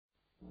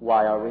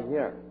why are we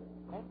here?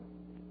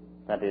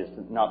 That is,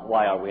 not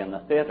why are we in the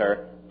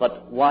theater,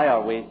 but why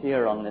are we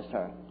here on this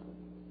earth?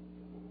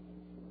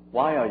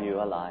 Why are you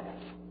alive?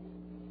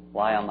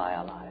 Why am I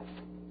alive?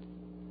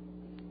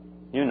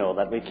 You know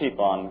that we keep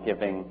on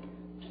giving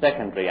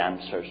secondary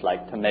answers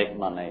like to make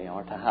money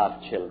or to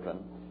have children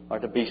or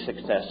to be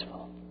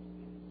successful.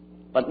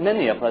 But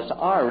many of us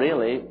are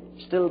really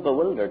still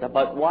bewildered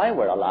about why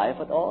we're alive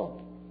at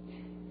all.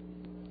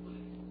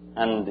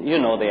 And you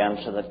know the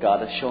answer that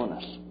God has shown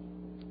us.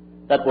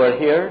 That we're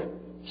here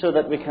so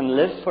that we can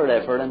live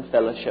forever in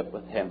fellowship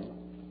with Him.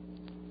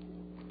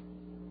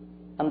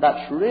 And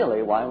that's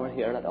really why we're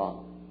here at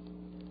all.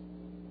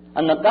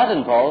 And that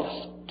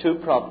involves two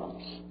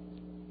problems.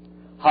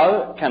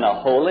 How can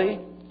a holy,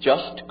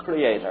 just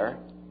Creator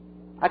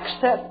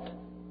accept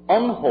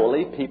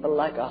unholy people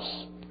like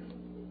us?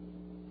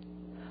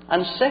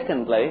 And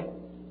secondly,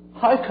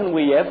 how can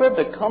we ever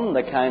become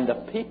the kind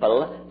of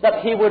people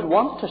that He would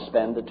want to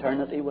spend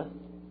eternity with?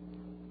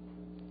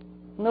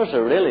 And those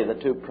are really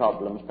the two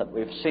problems that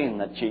we've seen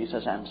that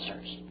Jesus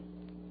answers.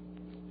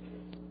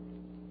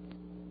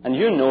 And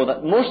you know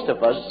that most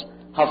of us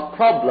have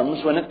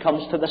problems when it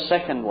comes to the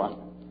second one.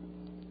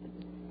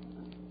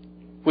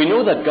 We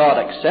know that God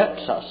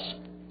accepts us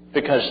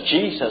because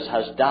Jesus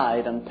has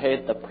died and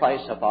paid the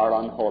price of our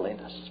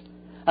unholiness.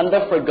 And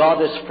therefore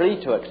God is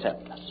free to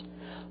accept us.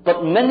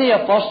 But many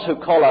of us who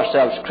call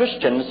ourselves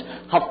Christians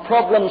have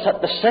problems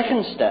at the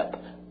second step,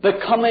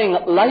 becoming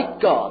like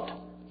God,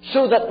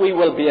 so that we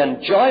will be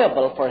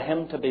enjoyable for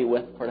Him to be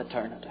with for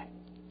eternity.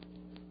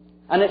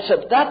 And it's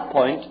at that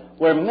point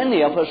where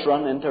many of us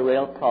run into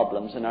real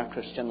problems in our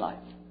Christian life.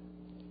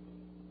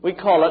 We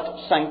call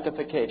it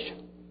sanctification.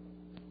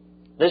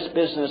 This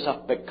business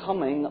of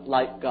becoming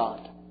like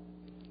God.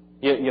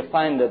 You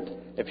find it,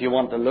 if you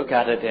want to look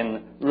at it,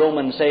 in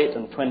Romans 8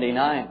 and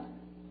 29.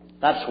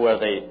 That's where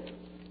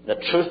the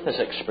truth is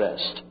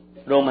expressed.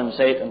 Romans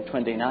 8 and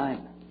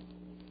 29.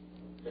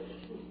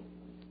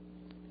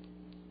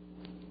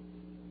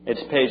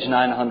 It's page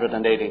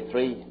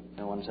 983.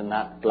 The one's in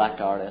that black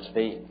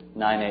RSV,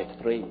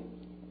 983.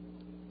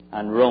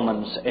 And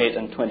Romans 8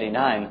 and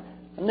 29.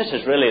 And this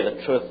is really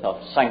the truth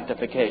of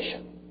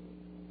sanctification.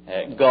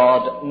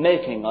 God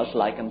making us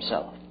like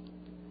Himself.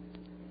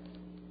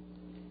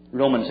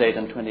 Romans 8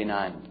 and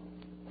 29.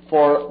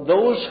 For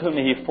those whom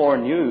He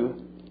foreknew,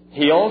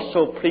 He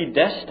also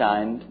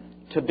predestined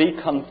to be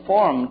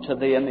conformed to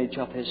the image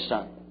of His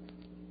Son.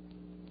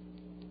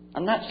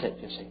 And that's it,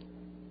 you see.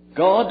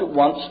 God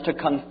wants to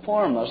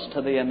conform us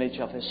to the image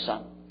of His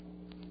Son.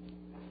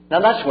 Now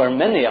that's where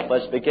many of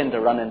us begin to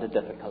run into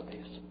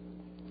difficulties.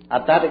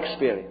 At that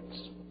experience.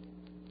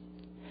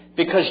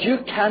 Because you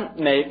can't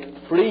make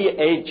free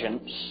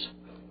agents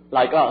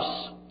like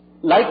us,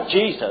 like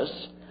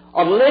Jesus,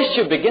 unless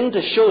you begin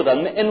to show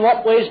them in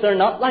what ways they're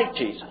not like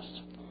Jesus.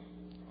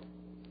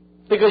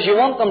 Because you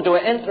want them to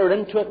enter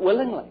into it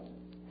willingly.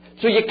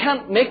 So you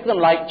can't make them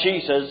like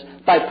Jesus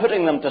by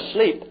putting them to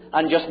sleep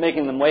and just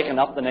making them waken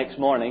up the next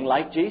morning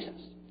like Jesus.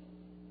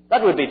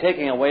 That would be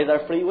taking away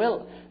their free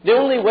will. The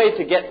only way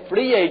to get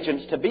free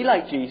agents to be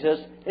like Jesus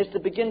is to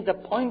begin to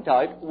point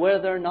out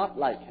where they're not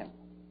like Him.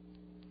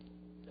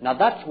 Now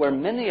that's where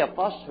many of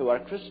us who are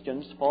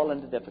Christians fall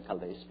into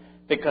difficulties.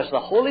 Because the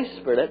Holy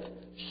Spirit,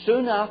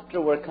 soon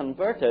after we're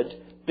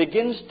converted,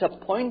 begins to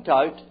point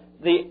out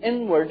the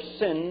inward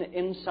sin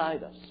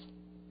inside us.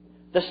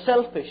 The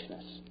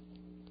selfishness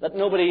that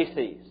nobody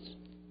sees.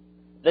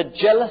 The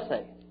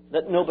jealousy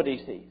that nobody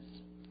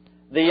sees.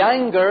 The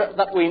anger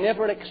that we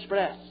never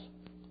express.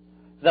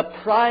 The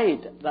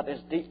pride that is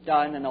deep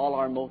down in all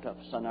our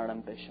motives and our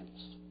ambitions.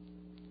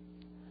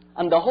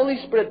 And the Holy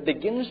Spirit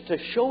begins to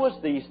show us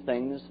these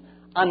things,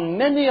 and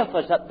many of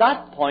us at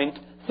that point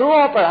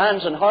throw up our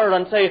hands in horror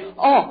and say,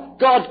 oh,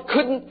 God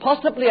couldn't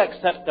possibly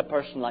accept a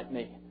person like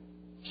me,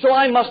 so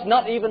I must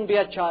not even be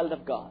a child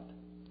of God.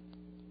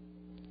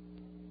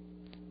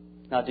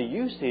 Now, do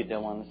you see, dear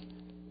ones,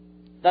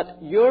 that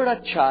you're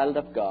a child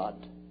of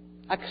God,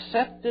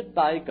 accepted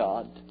by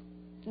God,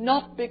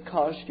 not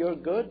because you're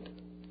good,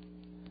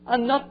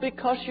 and not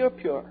because you're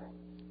pure,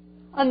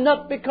 and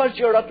not because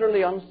you're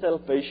utterly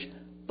unselfish,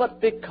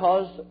 but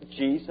because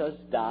Jesus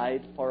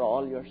died for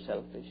all your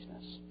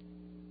selfishness.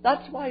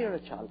 That's why you're a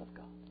child of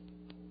God.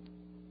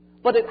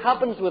 But it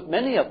happens with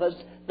many of us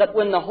that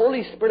when the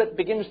Holy Spirit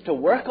begins to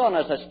work on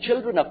us as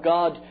children of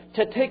God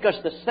to take us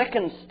the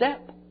second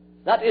step,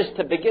 that is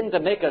to begin to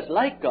make us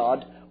like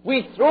God,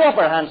 we throw up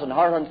our hands in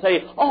horror and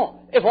say, oh,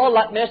 if all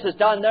that mess is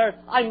down there,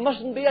 I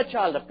mustn't be a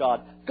child of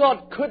God.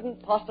 God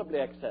couldn't possibly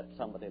accept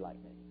somebody like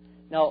me.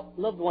 Now,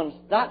 loved ones,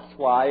 that's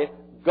why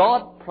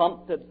God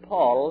prompted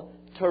Paul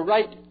to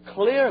write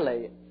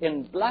clearly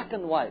in black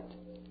and white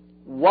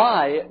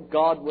why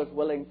God was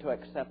willing to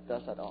accept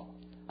us at all.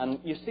 And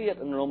you see it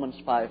in Romans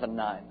 5 and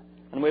 9.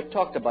 And we've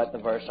talked about the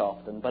verse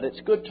often, but it's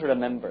good to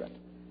remember it.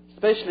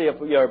 Especially if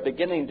we are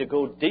beginning to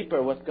go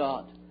deeper with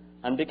God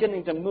and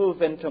beginning to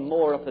move into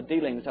more of the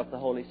dealings of the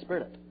Holy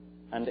Spirit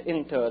and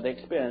into the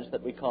experience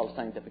that we call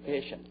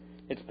sanctification.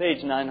 It's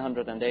page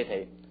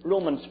 980.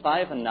 Romans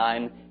 5 and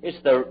 9 is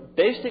the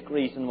basic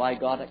reason why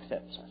God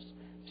accepts us.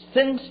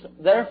 Since,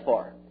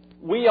 therefore,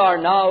 we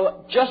are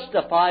now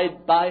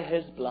justified by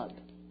His blood.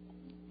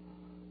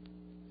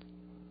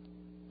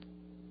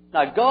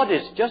 Now, God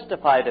is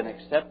justified in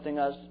accepting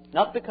us,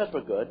 not because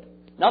we're good,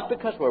 not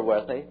because we're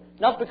worthy,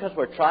 not because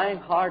we're trying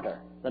harder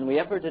than we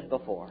ever did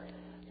before,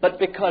 but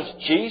because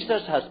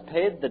Jesus has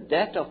paid the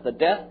debt of the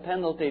death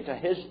penalty to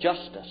His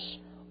justice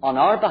on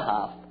our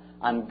behalf,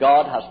 and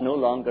God has no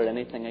longer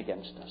anything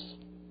against us.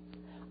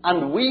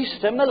 And we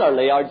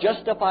similarly are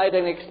justified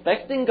in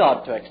expecting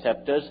God to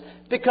accept us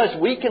because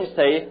we can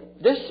say,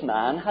 this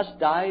man has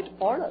died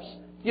for us.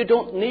 You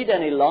don't need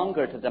any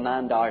longer to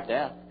demand our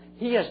death.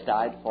 He has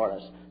died for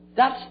us.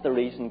 That's the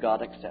reason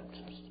God accepts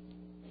us.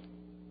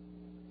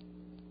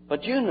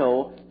 But you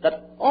know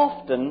that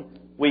often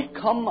we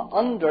come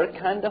under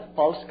kind of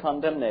false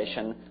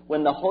condemnation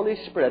when the Holy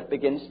Spirit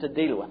begins to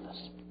deal with us.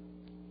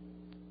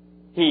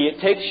 He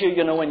takes you,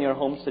 in your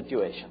home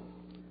situation.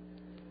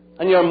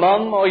 And your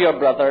mum or your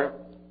brother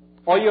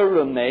or your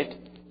roommate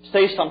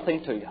say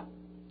something to you.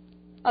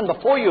 And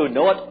before you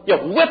know it,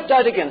 you've whipped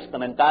out against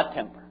them in bad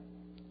temper.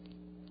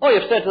 Or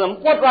you've said to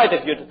them, what right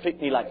have you to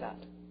treat me like that?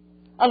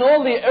 And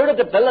all the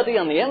irritability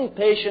and the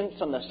impatience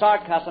and the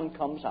sarcasm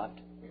comes out.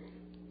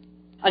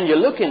 And you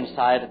look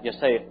inside and you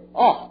say,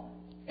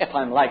 if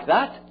I'm like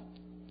that,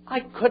 I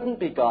couldn't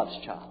be God's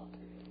child.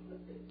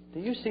 Do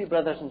you see,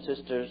 brothers and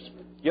sisters,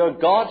 you're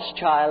God's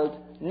child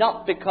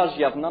not because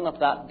you have none of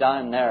that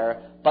down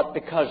there, but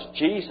because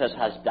Jesus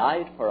has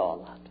died for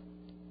all that.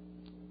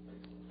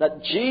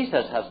 That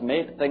Jesus has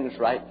made things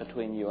right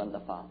between you and the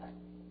Father.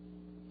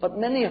 But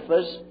many of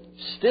us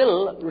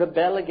still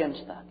rebel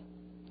against that.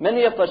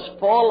 Many of us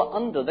fall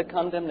under the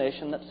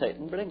condemnation that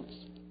Satan brings.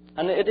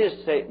 And it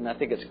is Satan. I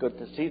think it's good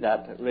to see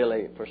that,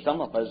 really, for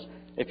some of us.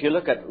 If you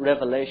look at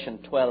Revelation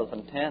 12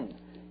 and 10,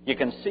 you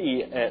can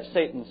see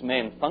Satan's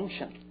main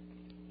function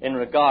in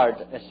regard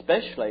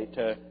especially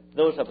to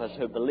those of us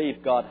who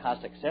believe God has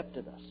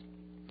accepted us.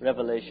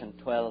 Revelation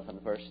 12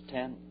 and verse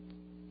 10.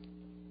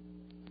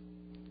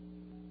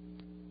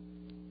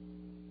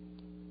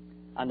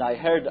 And I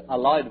heard a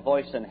loud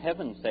voice in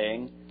heaven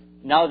saying,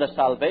 now the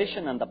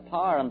salvation and the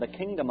power and the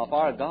kingdom of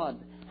our God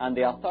and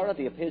the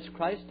authority of His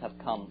Christ have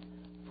come.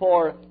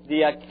 For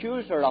the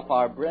accuser of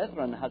our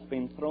brethren has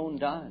been thrown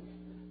down,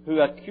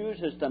 who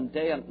accuses them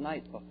day and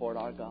night before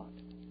our God.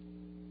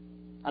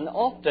 And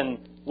often,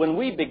 when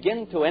we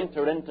begin to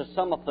enter into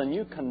some of the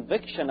new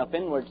conviction of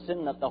inward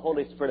sin that the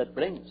Holy Spirit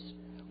brings,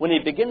 when He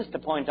begins to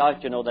point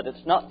out, that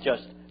it's not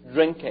just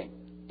drinking,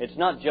 it's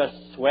not just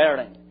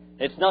swearing,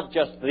 it's not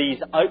just these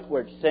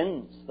outward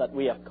sins that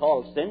we have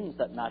called sins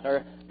that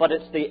matter, but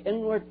it's the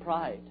inward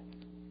pride.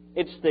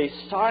 It's the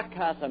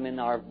sarcasm in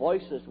our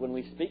voices when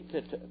we speak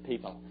to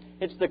people.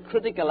 It's the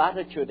critical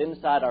attitude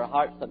inside our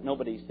hearts that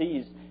nobody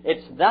sees.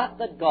 It's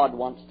that God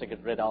wants to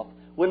get rid of.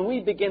 When we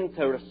begin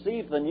to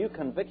receive the new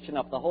conviction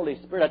of the Holy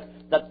Spirit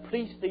that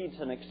precedes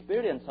an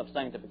experience of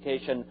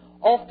sanctification,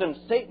 often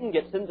Satan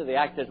gets into the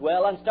act as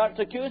well and starts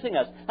accusing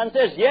us and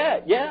says,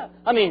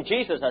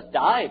 Jesus has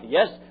died,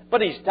 yes,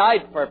 but He's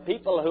died for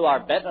people who are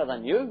better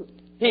than you.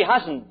 He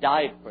hasn't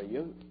died for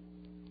you.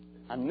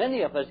 And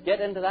many of us get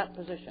into that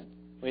position.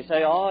 We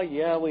say,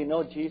 we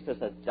know Jesus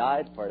has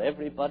died for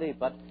everybody,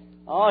 but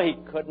He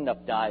couldn't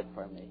have died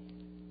for me.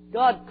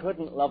 God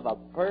couldn't love a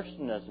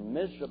person as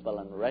miserable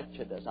and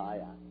wretched as I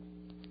am.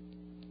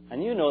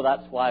 And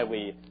that's why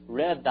we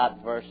read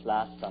that verse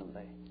last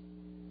Sunday.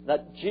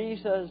 That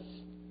Jesus,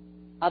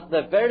 at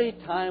the very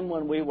time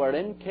when we were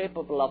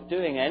incapable of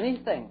doing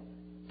anything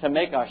to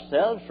make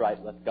ourselves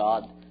right with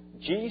God,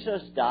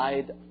 Jesus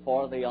died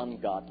for the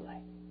ungodly.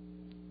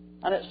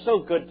 And it's so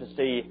good to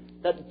see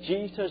that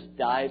Jesus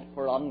died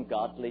for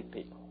ungodly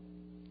people,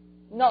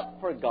 not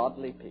for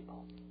godly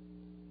people.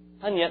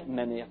 And yet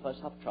many of us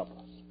have troubles.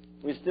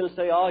 We still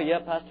say,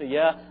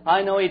 Pastor,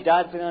 I know He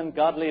died for the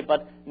ungodly,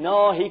 but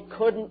no, He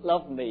couldn't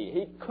love me.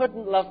 He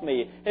couldn't love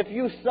me. If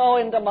you saw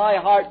into my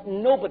heart,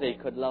 nobody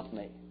could love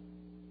me.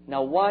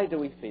 Now, why do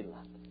we feel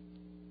that?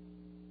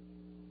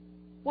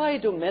 Why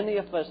do many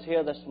of us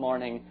here this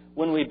morning,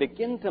 when we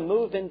begin to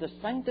move into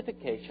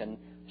sanctification,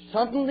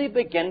 suddenly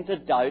begin to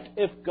doubt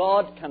if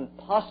God can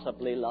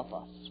possibly love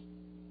us?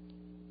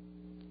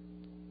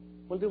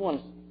 Well,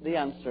 the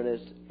answer is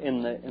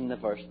in the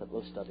verse that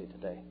we'll study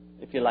today,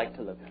 if you like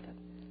to look at it.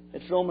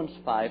 It's Romans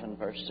 5 and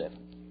verse 7.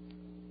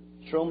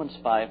 It's Romans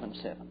 5 and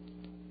 7.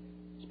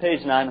 It's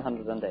page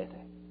 980.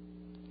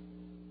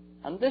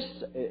 And this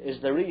is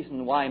the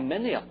reason why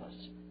many of us,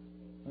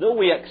 though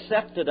we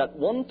accepted at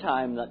one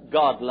time that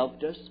God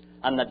loved us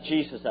and that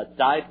Jesus had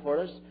died for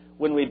us,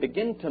 when we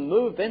begin to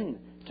move in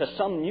to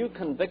some new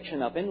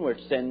conviction of inward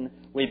sin,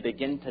 we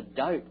begin to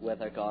doubt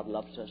whether God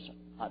loves us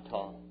at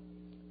all.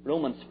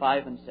 Romans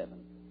 5 and 7.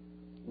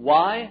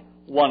 Why?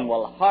 One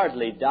will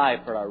hardly die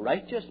for a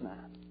righteous man,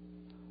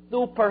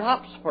 though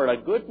perhaps for a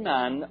good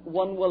man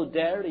one will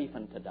dare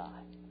even to die.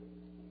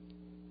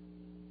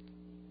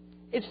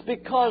 It's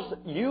because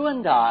you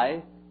and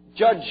I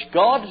judge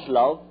God's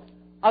love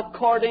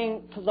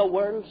according to the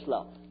world's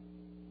love.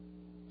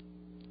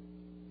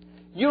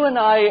 You and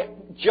I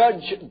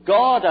judge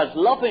God as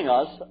loving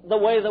us the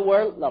way the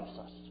world loves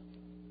us.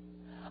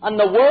 And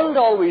the world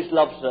always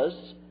loves us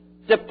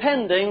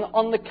depending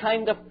on the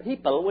kind of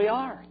people we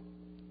are.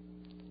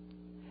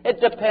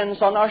 It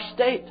depends on our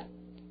state.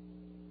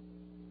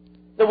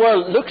 The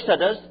world looks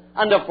at us,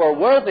 and if we're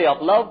worthy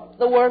of love,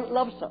 the world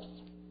loves us.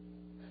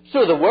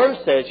 So the world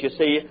says, you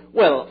see,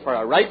 well, for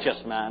a righteous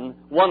man,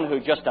 one who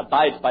just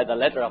abides by the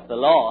letter of the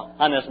law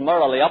and is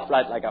morally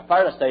upright like a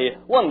Pharisee,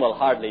 one will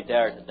hardly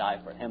dare to die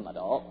for him at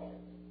all.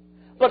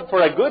 But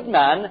for a good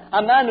man,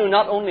 a man who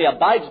not only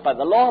abides by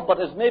the law, but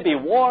is maybe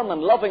warm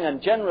and loving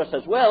and generous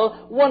as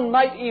well, one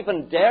might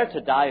even dare to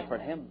die for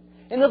him.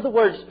 In other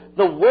words,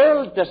 the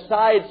world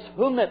decides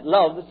whom it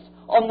loves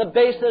on the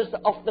basis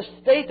of the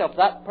state of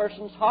that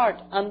person's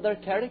heart and their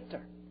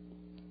character.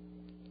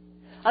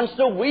 And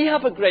so we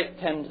have a great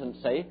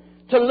tendency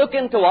to look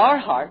into our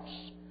hearts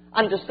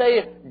and to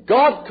say,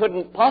 God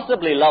couldn't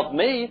possibly love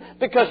me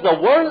because the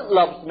world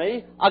loves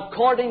me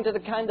according to the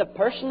kind of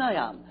person I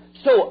am.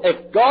 So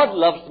if God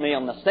loves me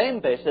on the same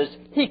basis,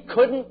 He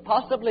couldn't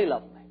possibly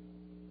love me.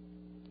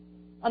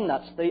 And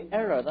that's the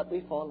error that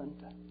we fall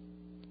into.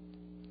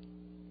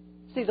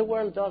 See, the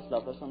world does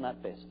love us on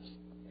that basis.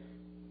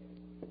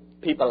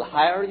 People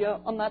hire you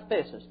on that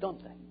basis,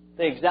 don't they?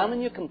 They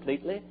examine you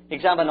completely,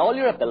 examine all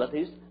your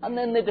abilities, and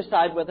then they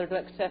decide whether to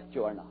accept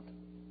you or not.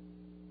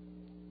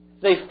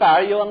 They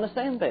fire you on the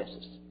same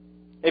basis.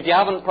 If you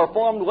haven't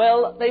performed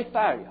well, they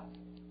fire you.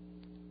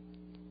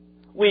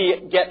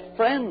 We get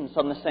friends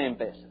on the same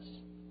basis.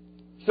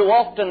 So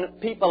often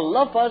people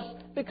love us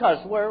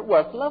because we're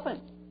worth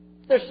loving.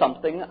 There's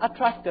something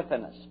attractive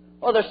in us,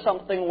 or there's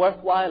something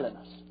worthwhile in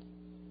us.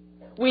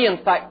 We,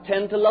 in fact,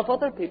 tend to love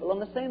other people on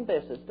the same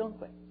basis, don't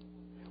we?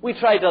 We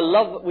tend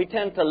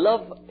to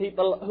love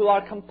people who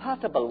are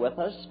compatible with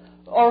us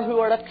or who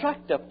are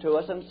attractive to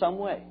us in some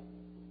way.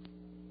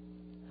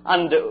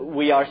 And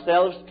we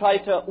ourselves try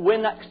to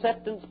win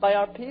acceptance by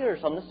our peers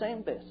on the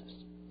same basis.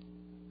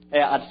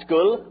 At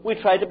school, we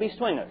try to be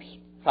swingers,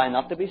 try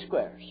not to be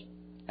squares.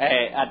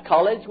 At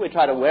college, we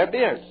try to wear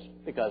beards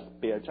because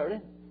beards are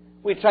in.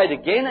 We try to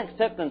gain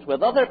acceptance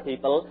with other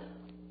people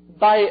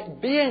by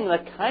being the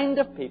kind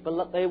of people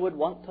that they would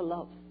want to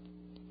love.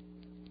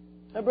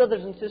 Now,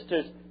 brothers and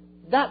sisters,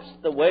 that's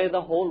the way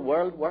the whole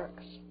world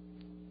works.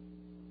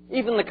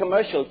 Even the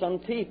commercials on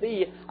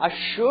TV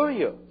assure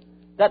you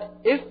that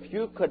if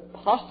you could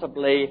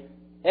possibly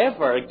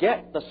ever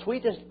get the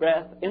sweetest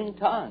breath in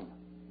town,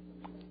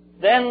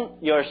 then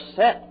you're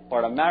set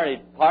for a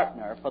married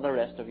partner for the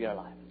rest of your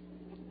life.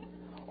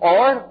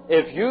 Or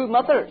if you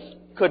mothers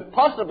could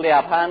possibly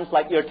have hands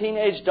like your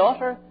teenage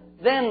daughter,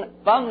 then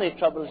family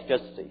troubles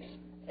just cease.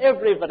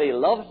 Everybody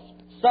loves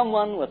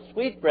someone with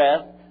sweet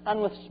breath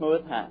and with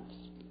smooth hands.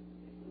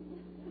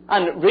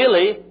 And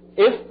really,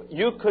 if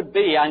you could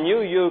be, I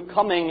knew you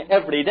coming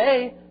every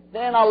day,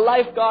 then a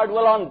lifeguard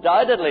will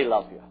undoubtedly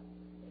love you.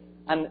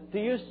 And do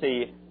you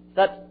see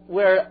that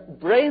we're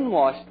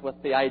brainwashed with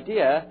the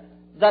idea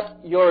that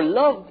you're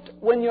loved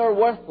when you're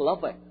worth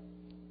loving?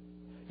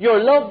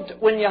 You're loved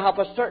when you have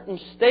a certain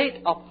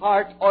state of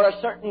heart or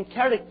a certain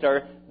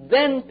character,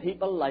 then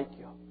people like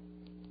you.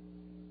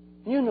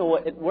 You know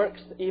it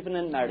works even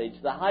in marriage,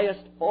 the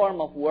highest form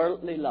of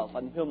worldly love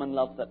and human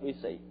love that we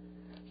see.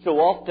 So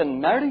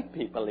often married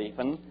people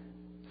even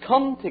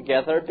come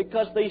together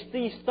because they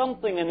see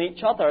something in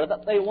each other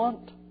that they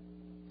want.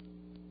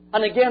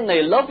 And again,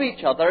 they love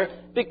each other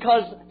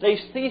because they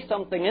see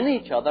something in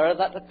each other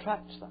that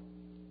attracts them.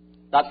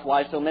 That's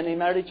why so many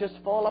marriages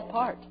fall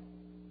apart.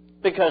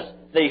 Because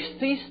they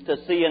cease to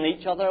see in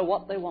each other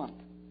what they want.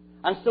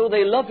 And so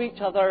they love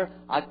each other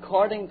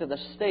according to the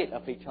state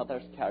of each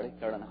other's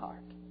character and heart.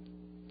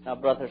 Now,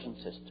 brothers and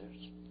sisters,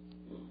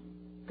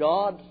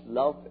 God's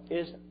love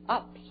is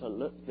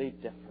absolutely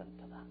different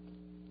to that.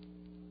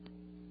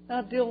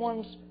 Now, dear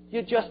ones,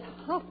 you just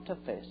have to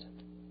face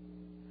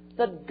it.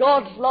 That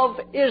God's love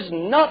is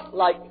not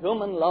like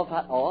human love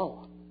at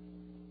all.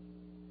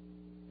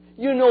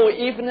 You know,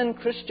 even in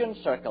Christian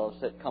circles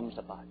it comes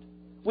about.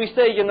 We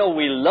say, you know,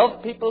 we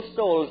love people's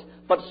souls,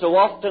 but so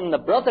often the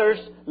brothers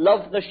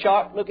love the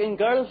sharp-looking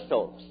girls'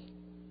 souls.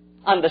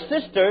 And the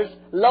sisters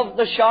love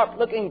the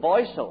sharp-looking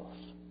boys' souls.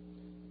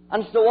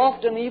 And so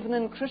often, even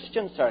in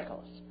Christian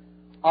circles,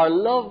 our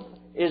love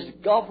is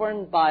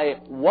governed by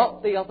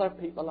what the other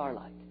people are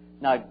like.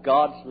 Now,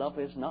 God's love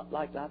is not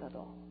like that at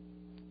all.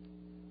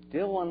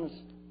 Dear ones,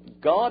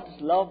 God's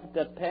love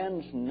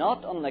depends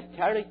not on the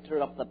character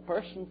of the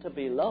person to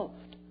be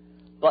loved,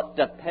 but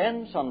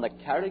depends on the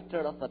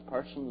character of the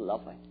person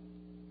loving.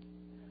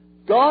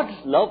 God's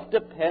love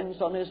depends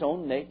on His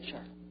own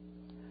nature.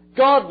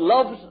 God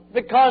loves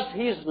because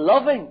He's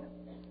loving,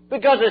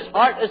 because His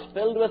heart is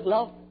filled with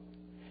love.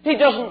 He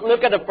doesn't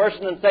look at a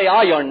person and say,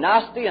 "Oh, you're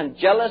nasty and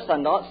jealous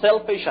and not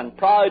selfish and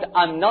proud.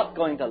 I'm not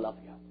going to love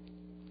you."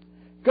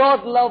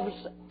 God loves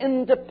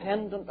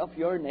independent of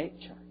your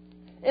nature,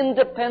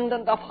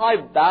 independent of how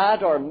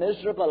bad or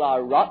miserable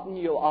or rotten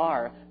you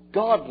are.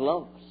 God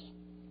loves.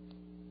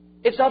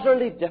 It's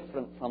utterly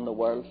different from the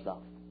world's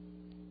love.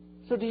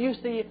 So do you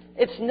see,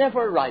 it's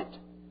never right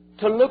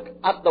to look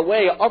at the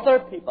way other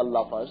people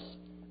love us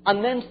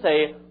and then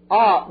say,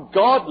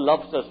 God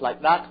loves us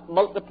like that,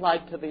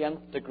 multiplied to the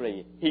nth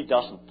degree. He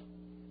doesn't.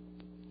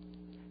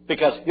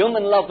 Because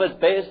human love is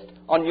based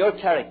on your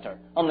character,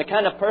 on the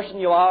kind of person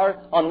you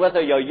are, on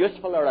whether you're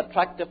useful or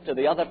attractive to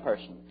the other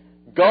person.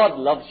 God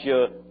loves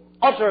you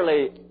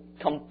utterly,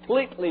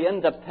 completely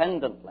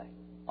independently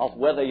of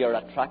whether you're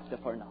attractive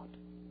or not.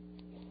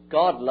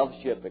 God loves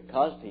you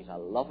because He's a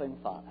loving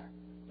Father,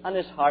 and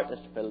His heart is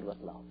filled with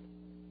love.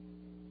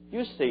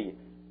 You see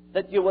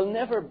that you will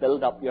never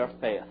build up your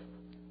faith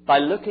by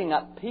looking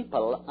at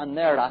people and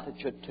their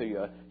attitude to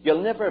you.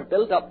 You'll never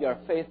build up your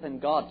faith in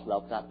God's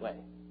love that way.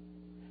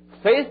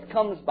 Faith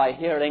comes by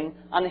hearing,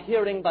 and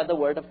hearing by the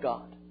Word of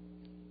God.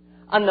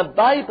 And the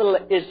Bible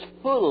is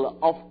full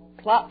of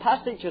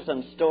passages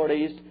and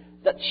stories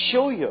that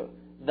show you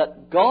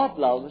that God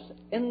loves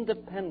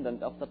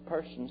independent of the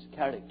person's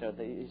character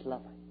that He's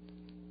loving.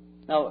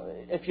 Now,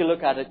 if you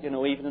look at it,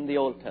 even in the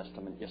Old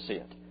Testament, you see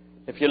it.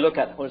 If you look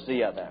at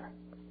Hosea there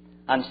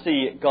and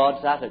see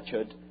God's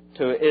attitude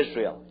to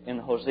Israel in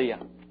Hosea.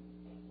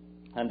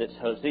 And it's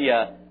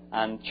Hosea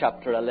and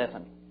chapter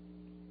 11.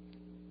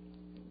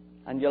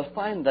 And you'll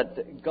find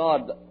that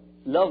God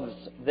loves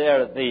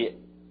there the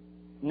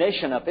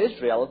nation of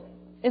Israel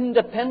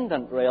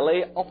independent,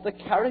 really, of the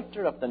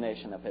character of the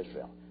nation of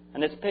Israel.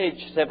 And it's page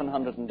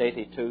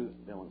 782,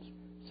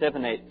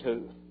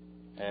 782,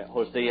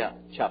 Hosea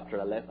chapter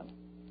 11.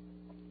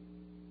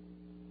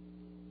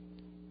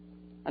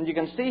 And you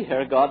can see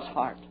here God's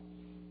heart.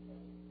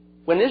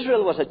 When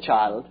Israel was a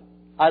child,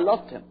 I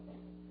loved him.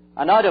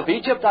 And out of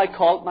Egypt I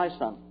called my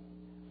son.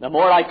 The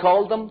more I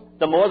called them,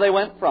 the more they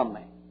went from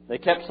me. They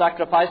kept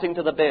sacrificing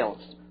to the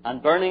Baals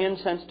and burning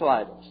incense to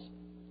idols.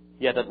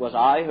 Yet it was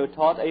I who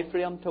taught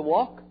Ephraim to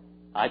walk.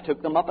 I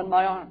took them up in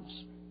my arms.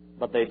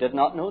 But they did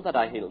not know that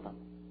I healed them.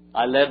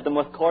 I led them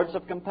with cords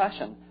of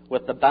compassion,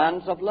 with the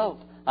bands of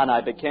love. And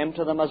I became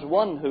to them as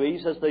one who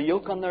eases the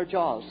yoke on their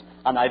jaws.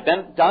 And I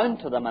bent down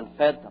to them and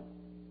fed them.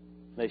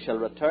 They shall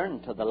return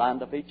to the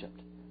land of Egypt.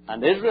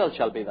 And Israel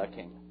shall be their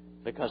king,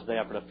 because they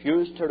have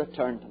refused to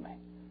return to me.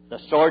 The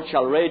sword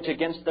shall rage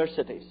against their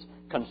cities,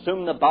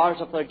 consume the bars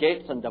of their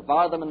gates, and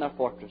devour them in their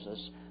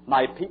fortresses.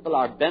 My people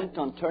are bent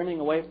on turning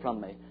away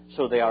from me,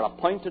 so they are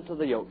appointed to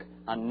the yoke,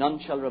 and none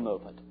shall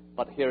remove it.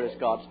 But here is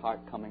God's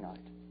heart coming out.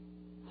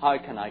 How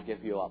can I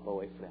give you up,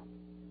 O Ephraim?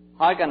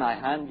 How can I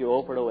hand you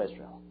over, O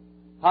Israel?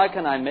 How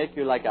can I make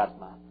you like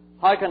Admah?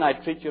 How can I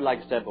treat you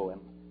like Zeboim?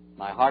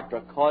 My heart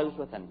recoils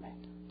within me.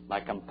 My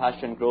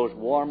compassion grows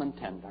warm and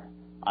tender.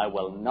 I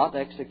will not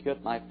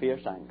execute my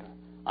fierce anger.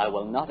 I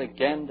will not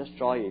again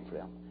destroy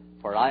Ephraim.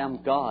 For I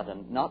am God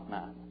and not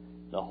man,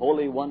 the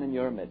Holy One in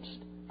your midst,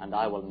 and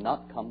I will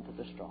not come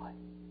to destroy.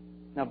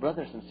 Now,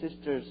 brothers and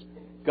sisters,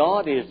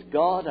 God is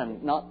God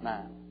and not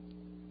man.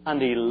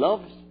 And He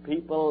loves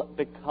people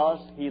because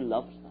He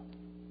loves them,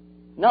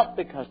 not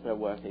because they're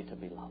worthy to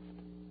be loved.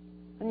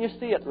 And you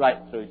see it right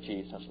through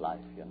Jesus' life,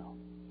 You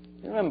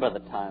remember the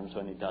times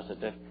when He does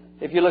it.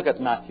 If you look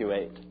at Matthew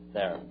 8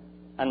 there,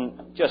 and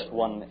just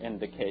one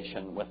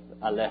indication with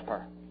a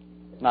leper,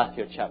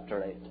 Matthew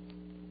chapter 8.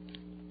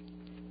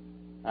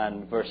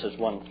 And verses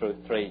 1 through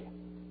 3.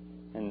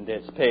 And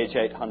it's page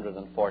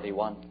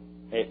 841,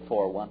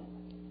 841.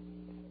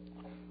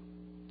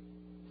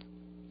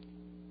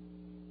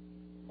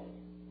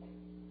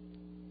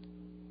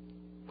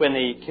 When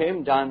He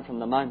came down from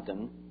the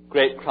mountain,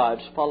 great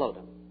crowds followed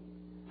Him.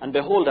 And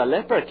behold, a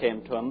leper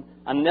came to Him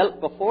and knelt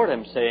before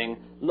Him, saying,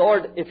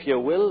 Lord, if you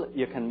will,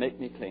 you can make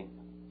me clean.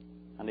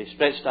 And He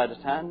stretched out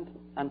His hand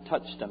and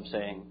touched him,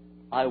 saying,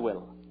 I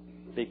will,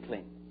 be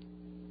clean.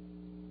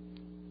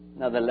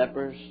 Now the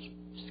leper's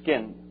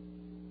skin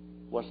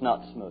was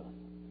not smooth.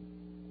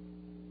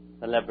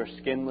 The leper's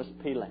skin was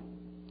peeling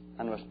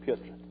and was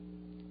putrid.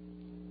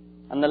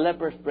 And the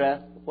leper's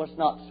breath was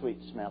not sweet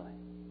smelling.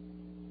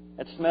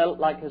 It smelled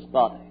like his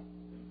body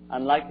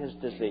and like his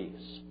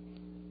disease.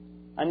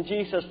 And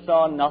Jesus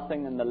saw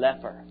nothing in the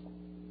leper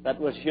that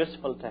was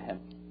useful to Him,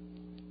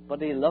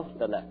 but He loved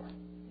the leper.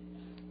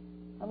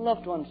 And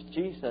loved ones,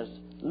 Jesus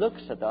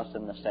looks at us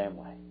in the same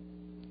way.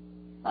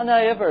 And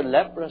however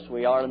leprous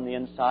we are on the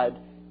inside,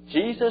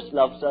 Jesus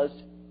loves us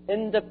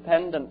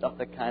independent of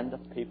the kind of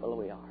people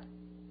we are.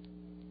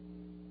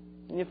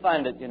 And you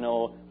find it,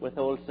 with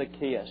old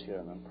Zacchaeus, you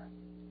remember.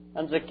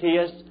 And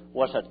Zacchaeus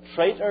was a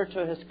traitor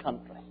to his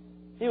country.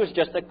 He was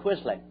just a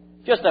quisling,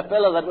 just a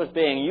fellow that was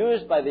being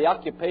used by the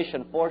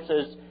occupation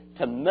forces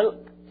to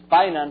milk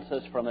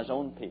finances from his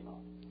own people.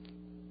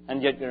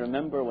 And yet you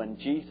remember when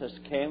Jesus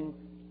came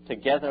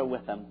together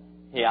with him,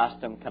 He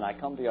asked him, can I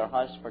come to your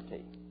house for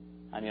tea?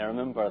 And you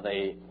remember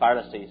the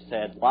Pharisees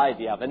said, why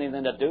do you have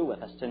anything to do with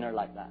a sinner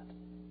like that?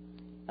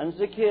 And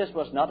Zacchaeus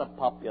was not a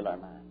popular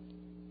man.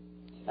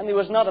 And he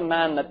was not a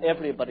man that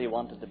everybody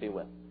wanted to be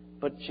with.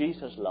 But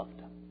Jesus loved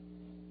him.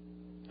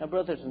 Now,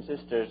 brothers and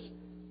sisters,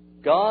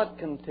 God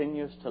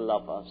continues to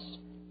love us,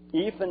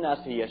 even as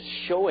He is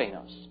showing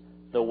us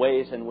the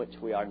ways in which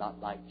we are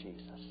not like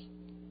Jesus.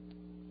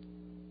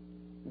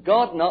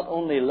 God not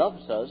only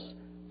loves us,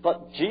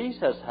 but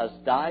Jesus has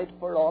died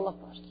for all of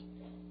us.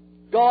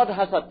 God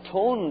has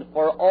atoned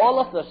for all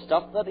of the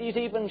stuff that He's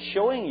even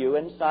showing you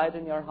inside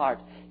in your heart.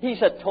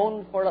 He's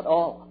atoned for it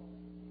all.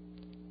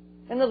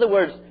 In other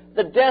words,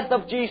 the death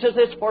of Jesus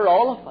is for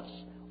all of us,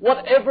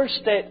 whatever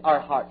state our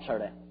hearts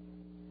are in.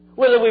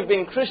 Whether we've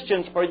been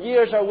Christians for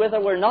years or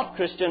whether we're not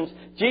Christians,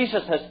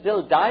 Jesus has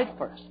still died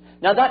for us.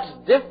 Now that's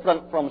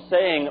different from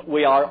saying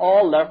we are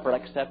all therefore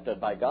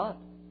accepted by God.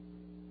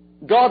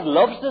 God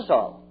loves us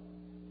all,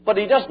 but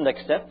He doesn't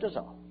accept us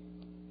all.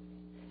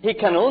 He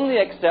can only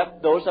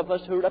accept those of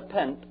us who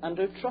repent and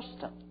who trust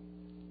Him.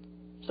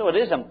 So it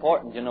is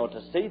important,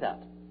 to see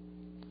that.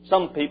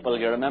 Some people,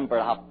 you remember,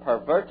 have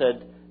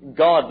perverted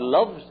God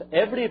loves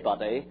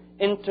everybody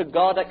into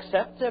God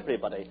accepts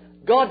everybody.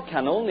 God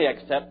can only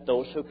accept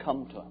those who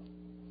come to Him.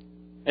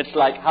 It's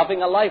like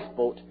having a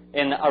lifeboat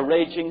in a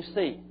raging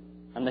sea,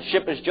 and the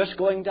ship is just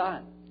going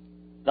down.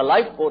 The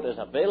lifeboat is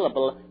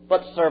available,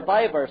 but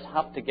survivors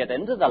have to get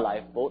into the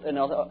lifeboat in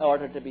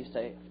order to be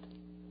saved.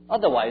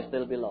 Otherwise,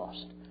 they'll be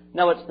lost.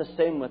 Now, it's the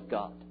same with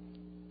God.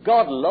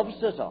 God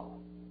loves us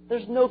all.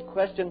 There's no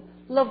question.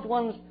 Loved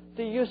ones,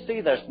 do you see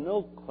there's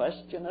no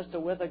question as to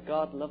whether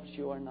God loves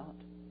you or not?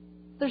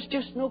 There's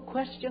just no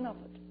question of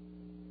it.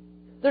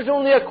 There's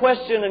only a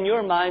question in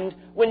your mind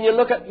when you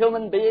look at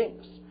human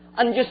beings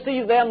and you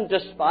see them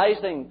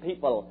despising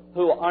people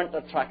who aren't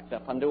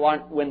attractive and who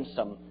aren't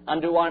winsome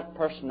and who aren't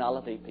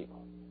personality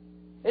people.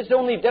 It's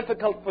only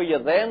difficult for you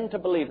then to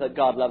believe that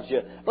God loves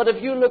you. But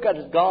if you look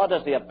at God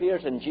as He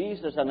appears in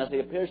Jesus and as He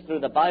appears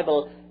through the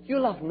Bible,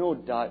 you'll have no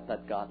doubt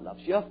that God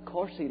loves you. Of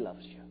course He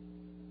loves you.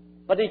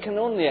 But He can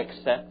only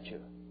accept you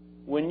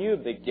when you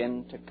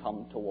begin to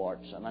come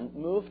towards Him and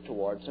move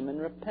towards Him in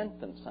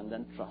repentance and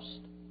in trust.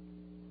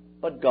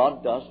 But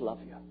God does love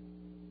you.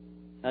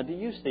 Now, do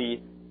you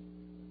see,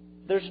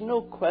 there's no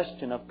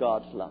question of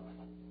God's love.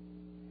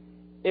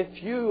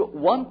 If you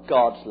want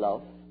God's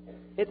love,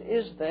 it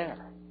is there.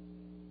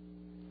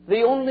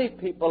 The only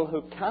people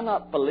who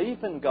cannot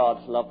believe in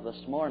God's love this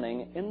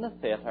morning in the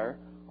theatre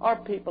are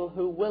people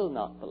who will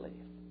not believe.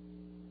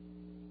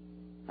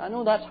 I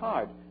know that's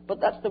hard,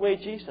 but that's the way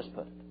Jesus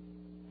put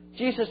it.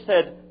 Jesus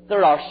said,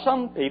 there are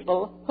some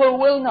people who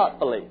will not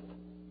believe.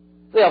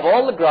 They have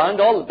all the ground,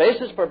 all the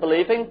basis for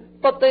believing,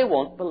 but they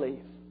won't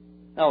believe.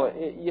 Now,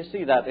 you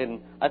see that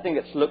in, I think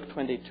it's Luke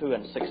 22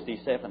 and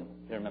 67,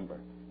 you remember.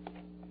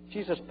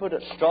 Jesus put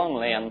it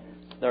strongly, and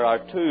there are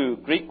two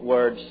Greek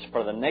words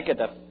for the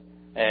negative,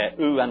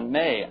 ou and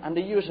me, and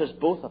He uses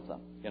both of them,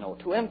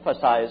 to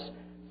emphasize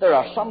there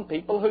are some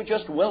people who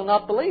just will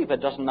not believe.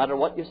 It doesn't matter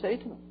what you say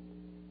to them.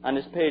 And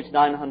it's page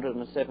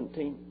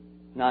 917,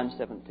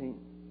 917.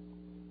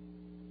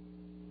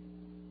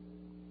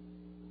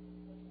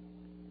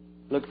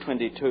 Luke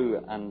 22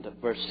 and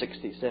verse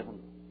 67.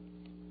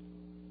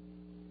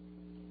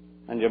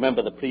 And you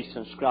remember the priests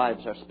and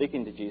scribes are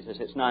speaking to Jesus.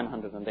 It's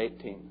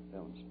 918.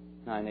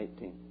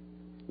 918.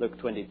 Luke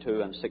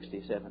 22 and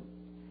 67.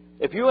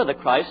 If you are the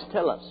Christ,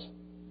 tell us.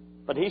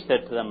 But He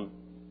said to them,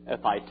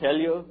 if I tell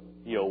you,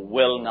 you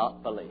will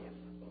not believe.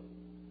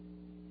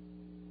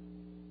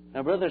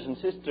 Now, brothers and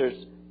sisters,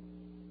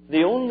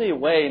 the only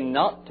way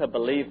not to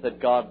believe that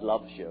God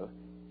loves you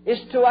is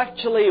to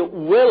actually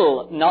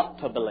will not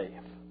to believe.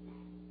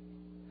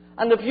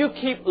 And if you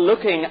keep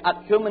looking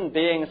at human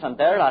beings and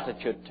their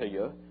attitude to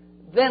you,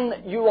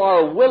 then you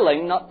are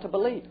willing not to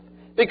believe.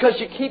 Because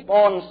you keep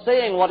on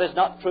saying what is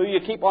not true. You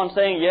keep on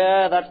saying,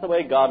 yeah, that's the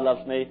way God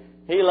loves me.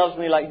 He loves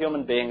me like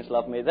human beings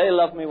love me. They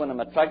love me when I'm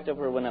attractive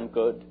or when I'm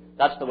good.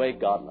 That's the way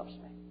God loves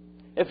me.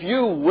 If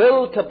you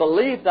will to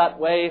believe that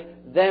way,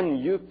 then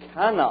you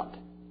cannot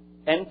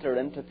enter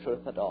into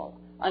truth at all.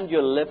 And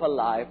you'll live a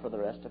lie for the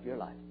rest of your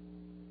life.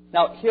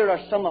 Now, here are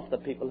some of the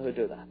people who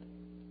do that.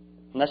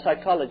 And the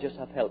psychologists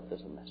have helped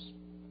us in this.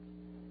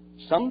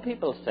 Some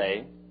people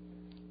say,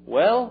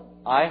 well,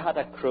 I had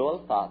a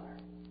cruel father.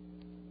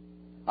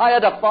 I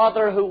had a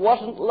father who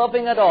wasn't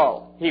loving at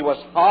all. He was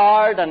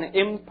hard and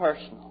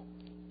impersonal.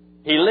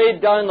 He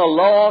laid down the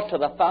law to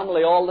the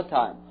family all the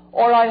time.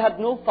 Or I had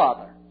no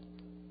father.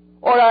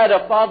 Or I had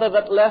a father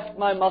that left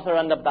my mother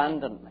and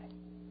abandoned me.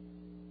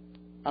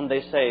 And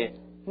they say,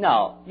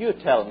 now, you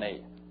tell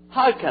me,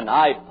 how can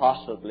I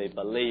possibly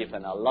believe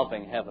in a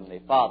loving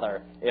Heavenly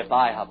Father if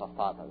I have a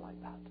father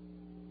like that?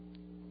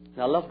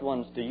 Now, loved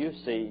ones, do you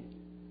see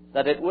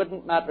that it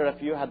wouldn't matter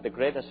if you had the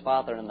greatest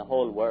father in the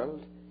whole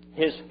world?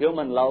 His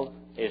human love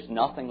is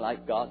nothing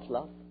like God's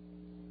love.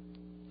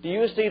 Do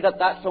you see that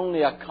that's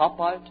only a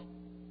cop-out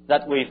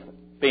that we've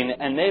been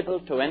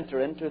enabled to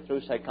enter into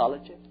through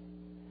psychology?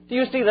 Do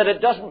you see that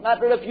it doesn't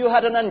matter if you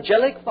had an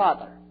angelic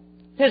father?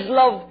 His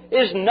love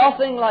is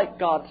nothing like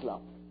God's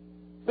love.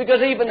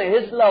 Because even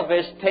His love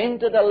is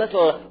tainted a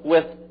little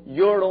with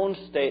your own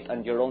state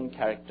and your own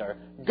character.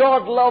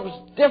 God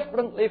loves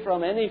differently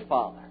from any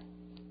father.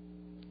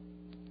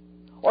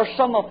 Or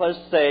some of us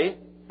say,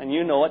 and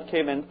you know it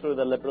came in through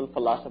the liberal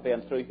philosophy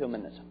and through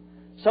humanism.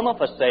 Some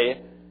of us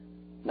say,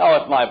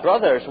 now if my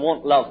brothers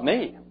won't love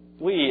me,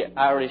 we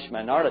Irish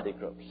minority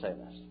groups say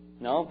this.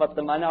 No, but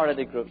the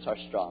minority groups are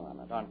strong on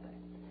it, aren't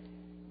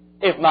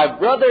they? If my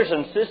brothers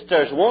and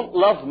sisters won't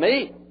love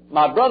me,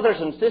 my brothers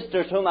and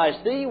sisters whom I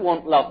see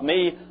won't love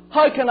me,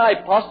 how can I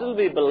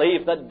possibly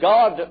believe that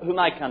God, whom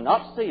I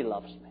cannot see,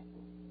 loves me?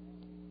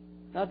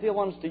 Now, dear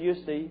ones, do you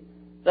see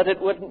that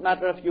it wouldn't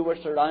matter if you were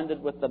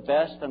surrounded with the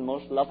best and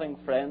most loving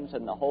friends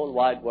in the whole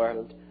wide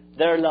world,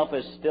 their love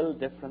is still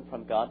different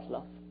from God's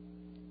love?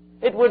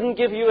 It wouldn't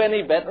give you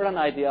any better an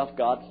idea of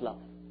God's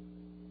love.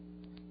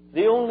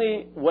 The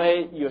only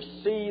way you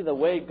see the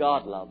way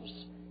God loves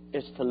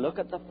is to look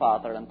at the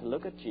Father and to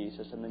look at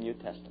Jesus in the New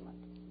Testament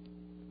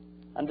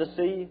and to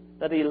see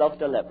that He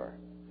loved a leper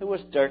who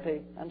was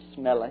dirty and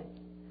smelly,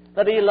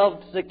 that He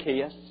loved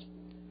Zacchaeus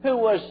who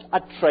was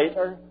a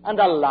traitor and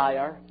a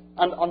liar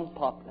and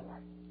unpopular,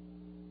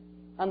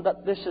 and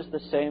that this is the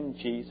same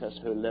Jesus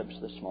who lives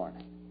this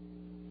morning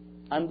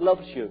and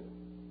loves you,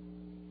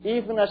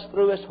 even as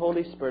through His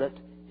Holy Spirit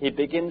He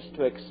begins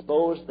to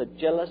expose the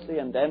jealousy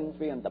and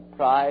envy and the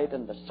pride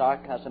and the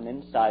sarcasm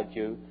inside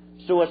you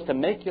so as to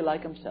make you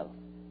like Himself.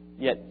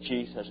 Yet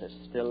Jesus is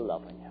still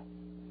loving you,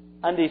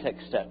 and He's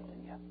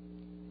accepting you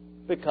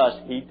because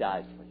He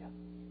died for you,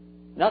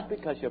 not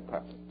because you're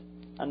perfect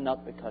and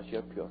not because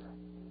you're pure.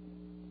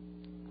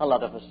 A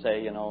lot of us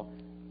say,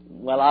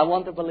 well, I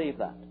want to believe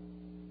that,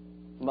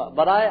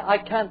 but I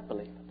can't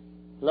believe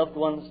it. Loved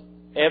ones,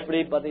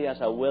 everybody has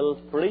a will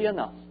free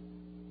enough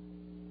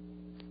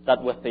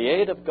that with the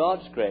aid of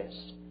God's grace,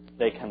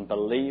 they can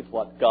believe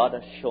what God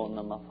has shown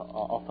them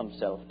of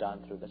Himself down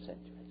through the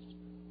centuries.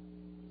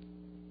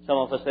 Some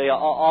of us say,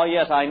 oh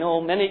yes, I know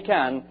many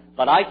can,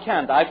 but I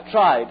can't. I've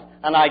tried,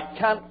 and I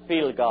can't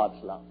feel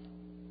God's love.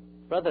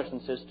 Brothers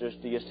and sisters,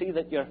 do you see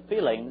that your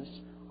feelings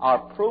are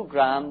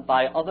programmed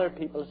by other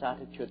people's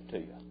attitude to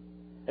you?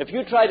 If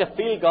you try to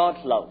feel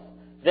God's love,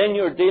 then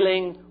you're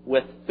dealing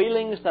with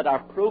feelings that are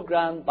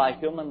programmed by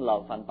human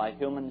love and by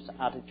humans'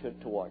 attitude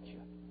towards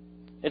you.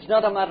 It's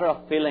not a matter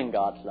of feeling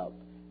God's love.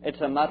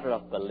 It's a matter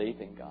of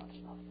believing God's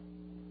love.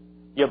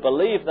 You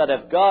believe that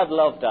if God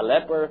loved a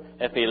leper,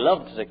 if He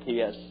loved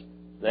Zacchaeus,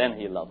 then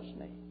He loves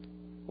me.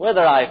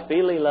 Whether I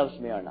feel He loves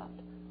me or not,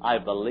 I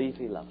believe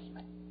He loves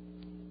me.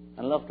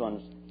 And loved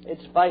ones,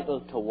 it's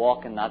vital to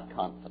walk in that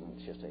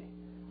confidence, you see,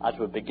 as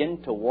we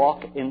begin to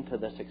walk into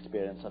this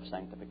experience of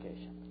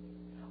sanctification.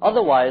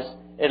 Otherwise,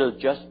 it'll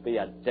just be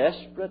a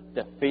desperate,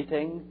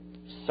 defeating,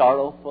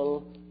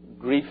 sorrowful,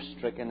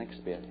 grief-stricken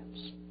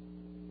experience.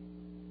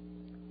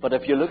 But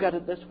if you look at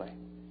it this way,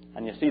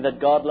 and you see that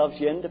God loves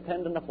you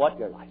independent of what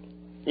you're like,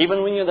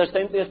 even when you're the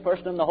saintliest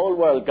person in the whole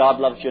world,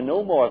 God loves you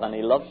no more than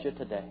He loves you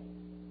today,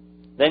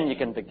 then you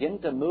can begin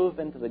to move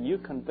into the new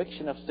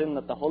conviction of sin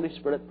that the Holy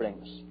Spirit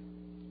brings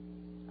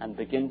and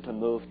begin to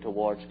move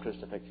towards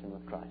crucifixion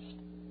with Christ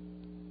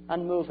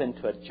and move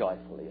into it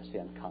joyfully, you see,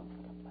 and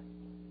confidently.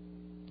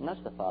 And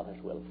that's the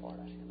Father's will for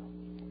us,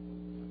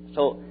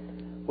 So,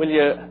 will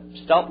you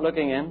stop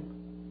looking in?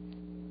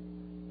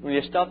 Will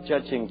you stop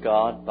judging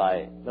God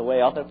by the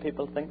way other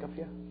people think of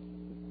you?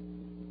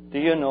 Do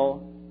you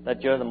know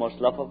that you're the most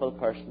lovable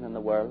person in the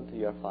world to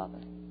your Father?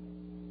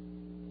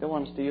 Dear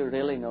ones, do you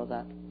really know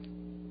that?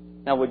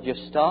 Now, would you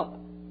stop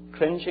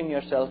cringing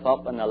yourself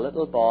up in a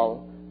little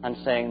ball and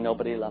saying,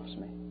 nobody loves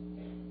me?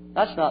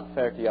 That's not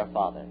fair to your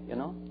Father,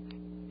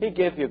 He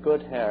gave you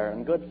good hair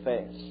and good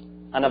face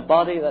and a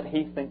body that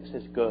He thinks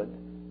is good.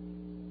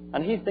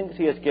 And He thinks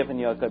He has given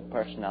you a good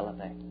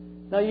personality.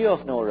 Now, you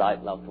have no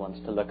right, loved ones,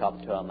 to look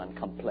up to Him and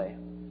complain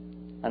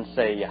and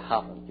say, you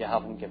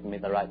haven't given me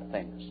the right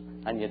things,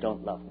 and you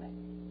don't love me.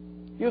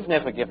 You've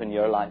never given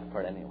your life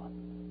for anyone.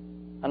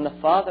 And the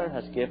Father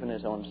has given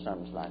His own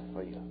Son's life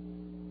for you.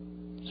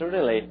 So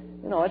really,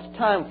 it's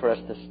time for us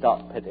to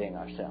stop pitying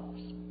ourselves.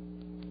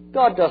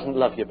 God doesn't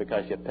love you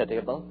because you're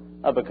pitiable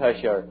or because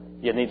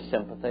you need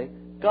sympathy.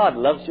 God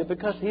loves you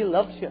because He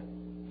loves you.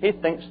 He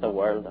thinks the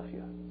world of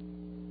you.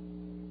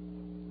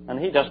 And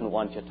He doesn't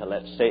want you to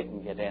let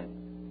Satan get in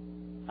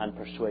and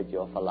persuade you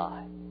of a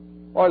lie,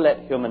 or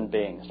let human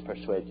beings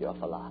persuade you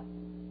of a lie.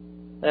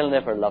 They'll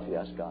never love you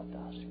as God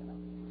does,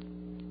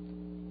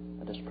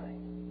 Let us pray.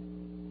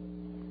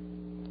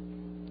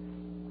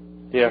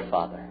 Dear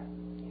Father,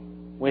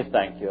 we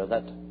thank You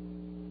that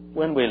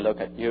when we look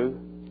at You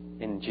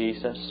in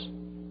Jesus,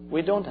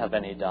 we don't have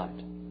any doubt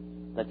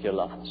that You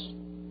love us.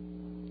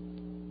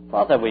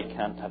 Father, we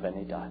can't have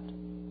any doubt.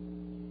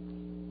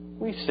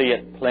 We see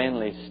it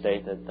plainly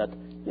stated that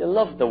You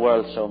loved the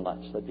world so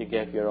much that You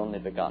gave Your only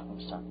begotten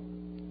Son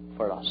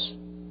for us.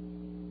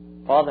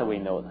 Father, we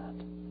know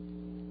that.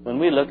 When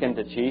we look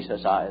into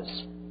Jesus' eyes,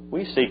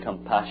 we see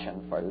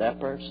compassion for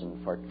lepers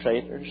and for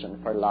traitors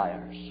and for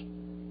liars.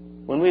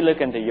 When we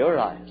look into Your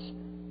eyes,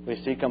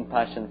 we see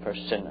compassion for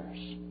sinners.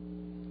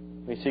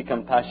 We see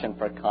compassion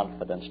for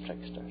confidence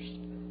tricksters.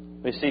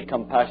 We see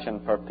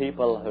compassion for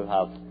people who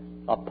have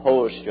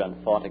opposed You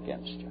and fought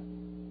against You.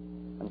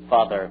 And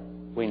Father,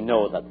 we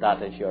know that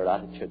that is Your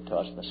attitude to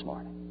us this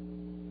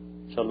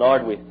morning. So,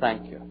 Lord, we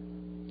thank You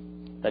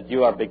that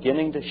You are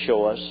beginning to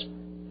show us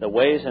the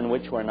ways in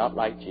which we're not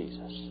like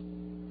Jesus.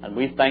 And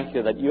we thank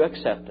You that You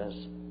accept us,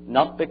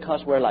 not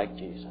because we're like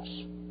Jesus,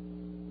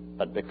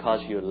 but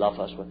because you love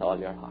us with all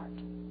your heart,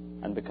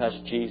 and because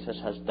Jesus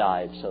has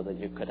died so that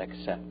you could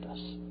accept us.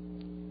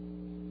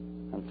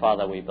 And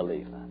Father, we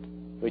believe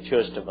that. We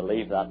choose to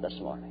believe that this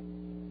morning,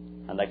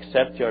 and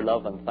accept your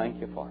love and thank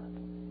you for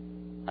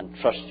it, and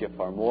trust you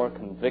for more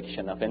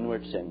conviction of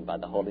inward sin by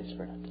the Holy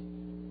Spirit,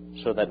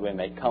 so that we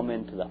may come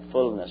into the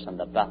fullness and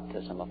the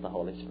baptism of the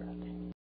Holy Spirit.